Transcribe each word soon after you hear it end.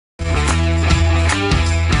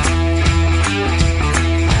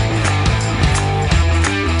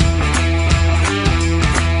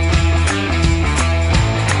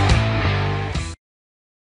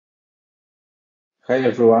Hi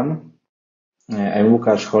everyone, I'm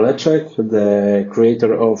Łukasz Holeczek, the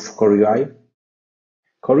creator of CoreUI.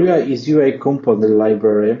 CoreUI is UI component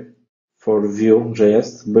library for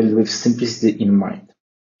Vue.js built with simplicity in mind.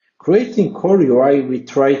 Creating CoreUI, we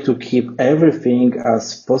try to keep everything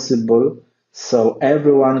as possible so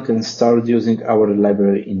everyone can start using our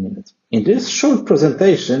library in minutes. In this short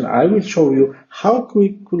presentation, I will show you how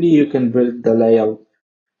quickly you can build the layout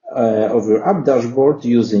of your app dashboard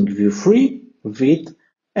using Vue 3, Vite,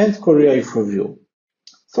 and CoreUI for Vue.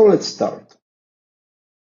 So let's start.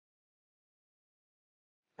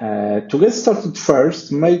 To get started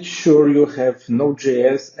first, make sure you have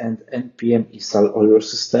Node.js and npm installed on your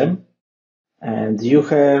system. And you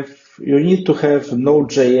need to have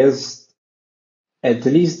Node.js at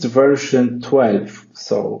least version 12.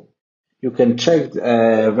 So you can check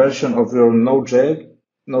the version of your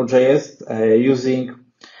Node.js using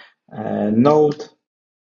node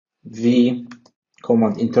v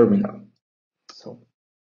command in terminal. So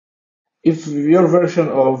if your version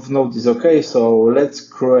of Node is okay, so let's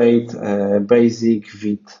create a basic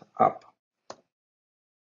Vite app.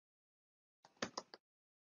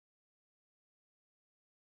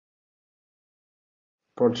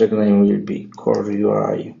 Project name will be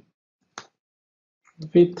CoreUI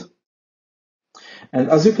Vite.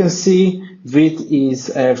 And as you can see, Vite is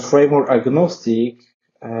a framework agnostic,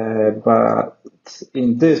 but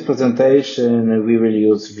in this presentation, we will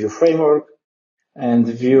use Vue framework and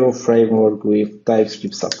Vue framework with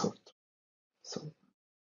TypeScript support. So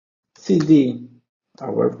cd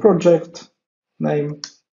our project name.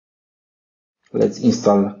 Let's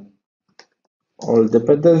install all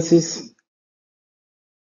dependencies.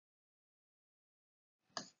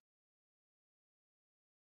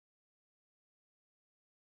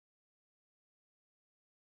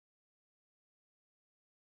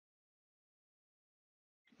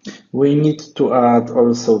 We need to add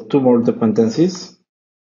also two more dependencies,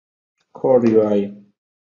 CoreUI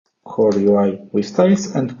with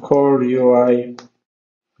styles and CoreUI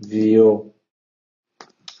Vue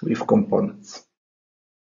with components.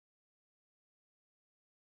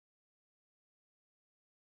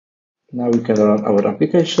 Now we can run our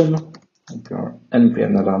application,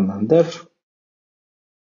 npm run dev,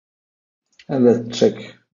 and let's check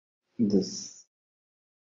this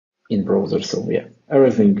in browser. So yeah,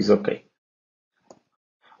 everything is okay.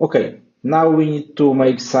 Okay, now we need to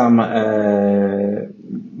make some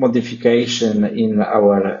modification in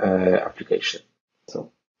our application.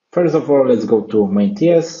 So first of all, let's go to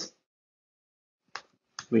main.ts.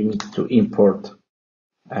 We need to import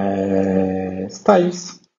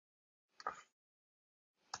styles.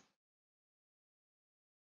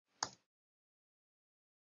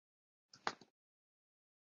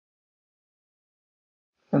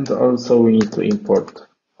 And also we need to import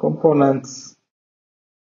components.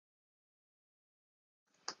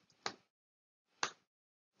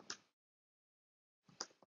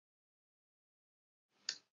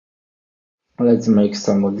 Let's make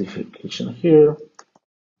some modification here.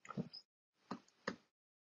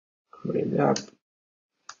 Create the app.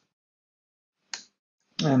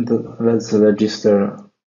 And let's register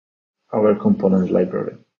our component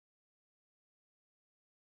library.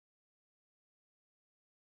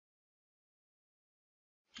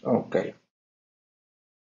 Okay.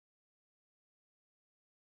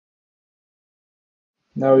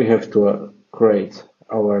 Now we have to create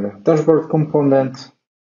our dashboard component.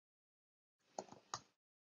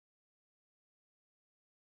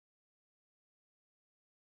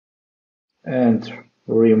 And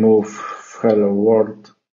remove hello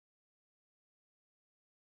world.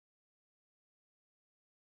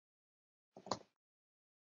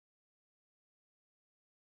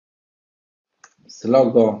 This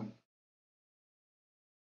logo.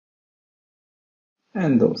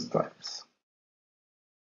 And those types.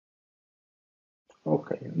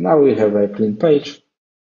 Okay, now we have a clean page.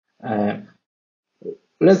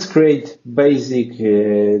 Let's create basic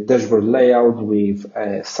dashboard layout with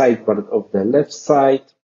a sidebar of the left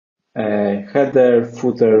side, header,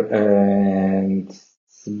 footer, and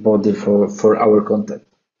body for our content.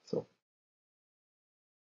 So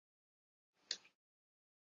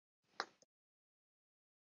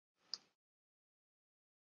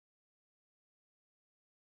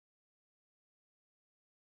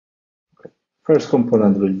first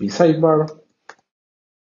component will be sidebar.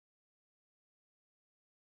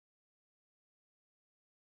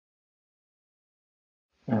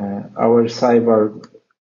 Our sidebar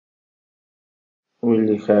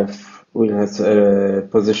will have a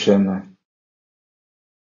position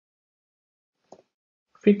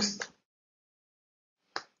fixed,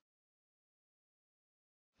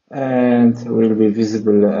 and will be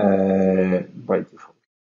visible by default.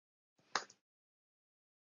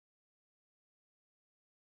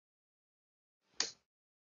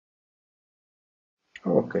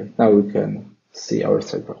 Okay, now we can see our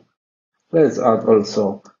sidebar. Let's add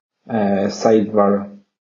also a sidebar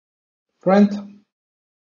friend.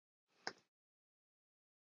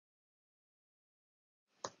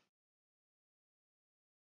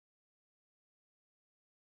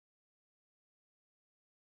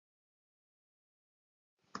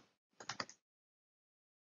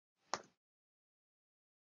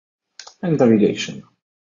 And navigation.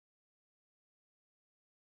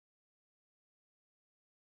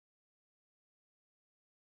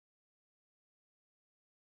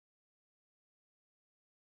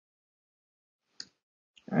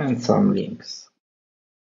 And some links.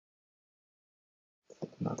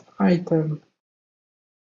 Not item.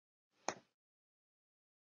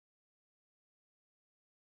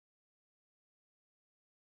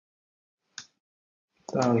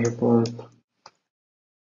 Dashboard.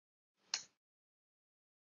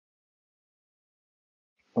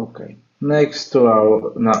 Okay. Next to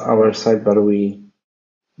our sidebar, we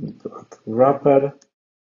need to add wrapper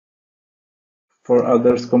for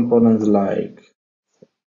others components like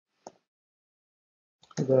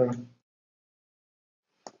header,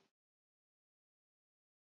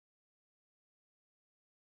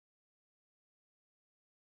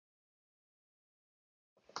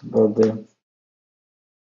 body,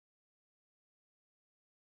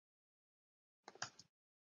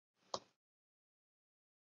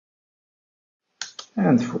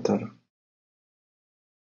 and footer.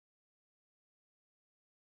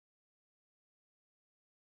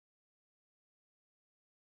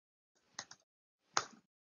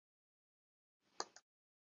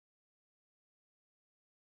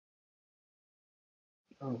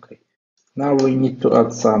 Okay. Now we need to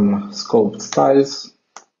add some scoped styles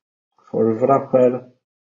for wrapper.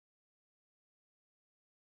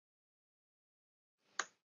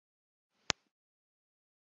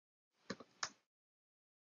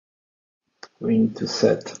 We need to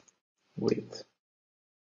set width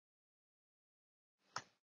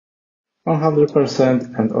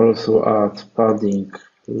 100% and also add padding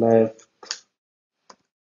left.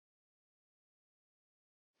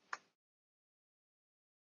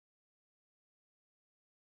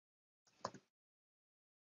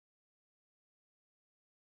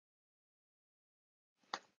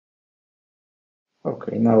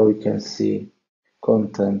 Okay, now we can see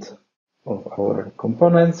content of our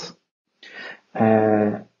components.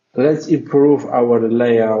 Let's improve our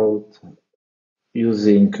layout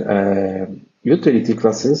using utility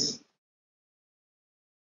classes.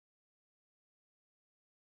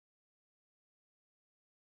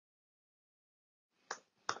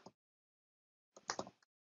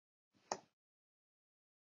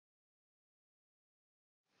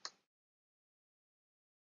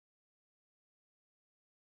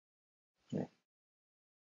 Yeah.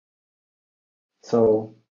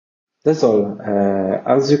 So that's all.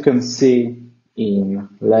 As you can see, in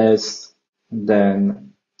less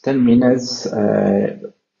than 10 minutes,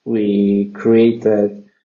 we created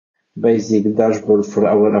basic dashboard for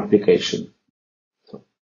our application. So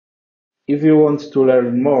if you want to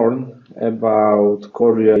learn more about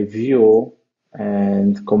CoreUI Vue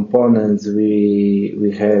and components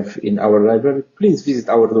we have in our library, please visit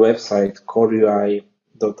our website coreui.io.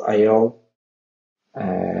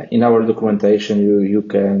 In our documentation, you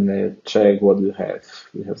can check what we have.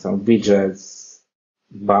 We have some widgets,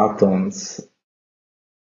 buttons,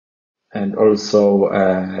 and also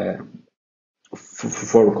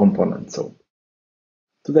for components. So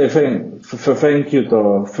today, thank you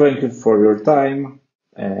for your time,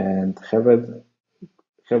 and have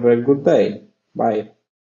a good day. Bye.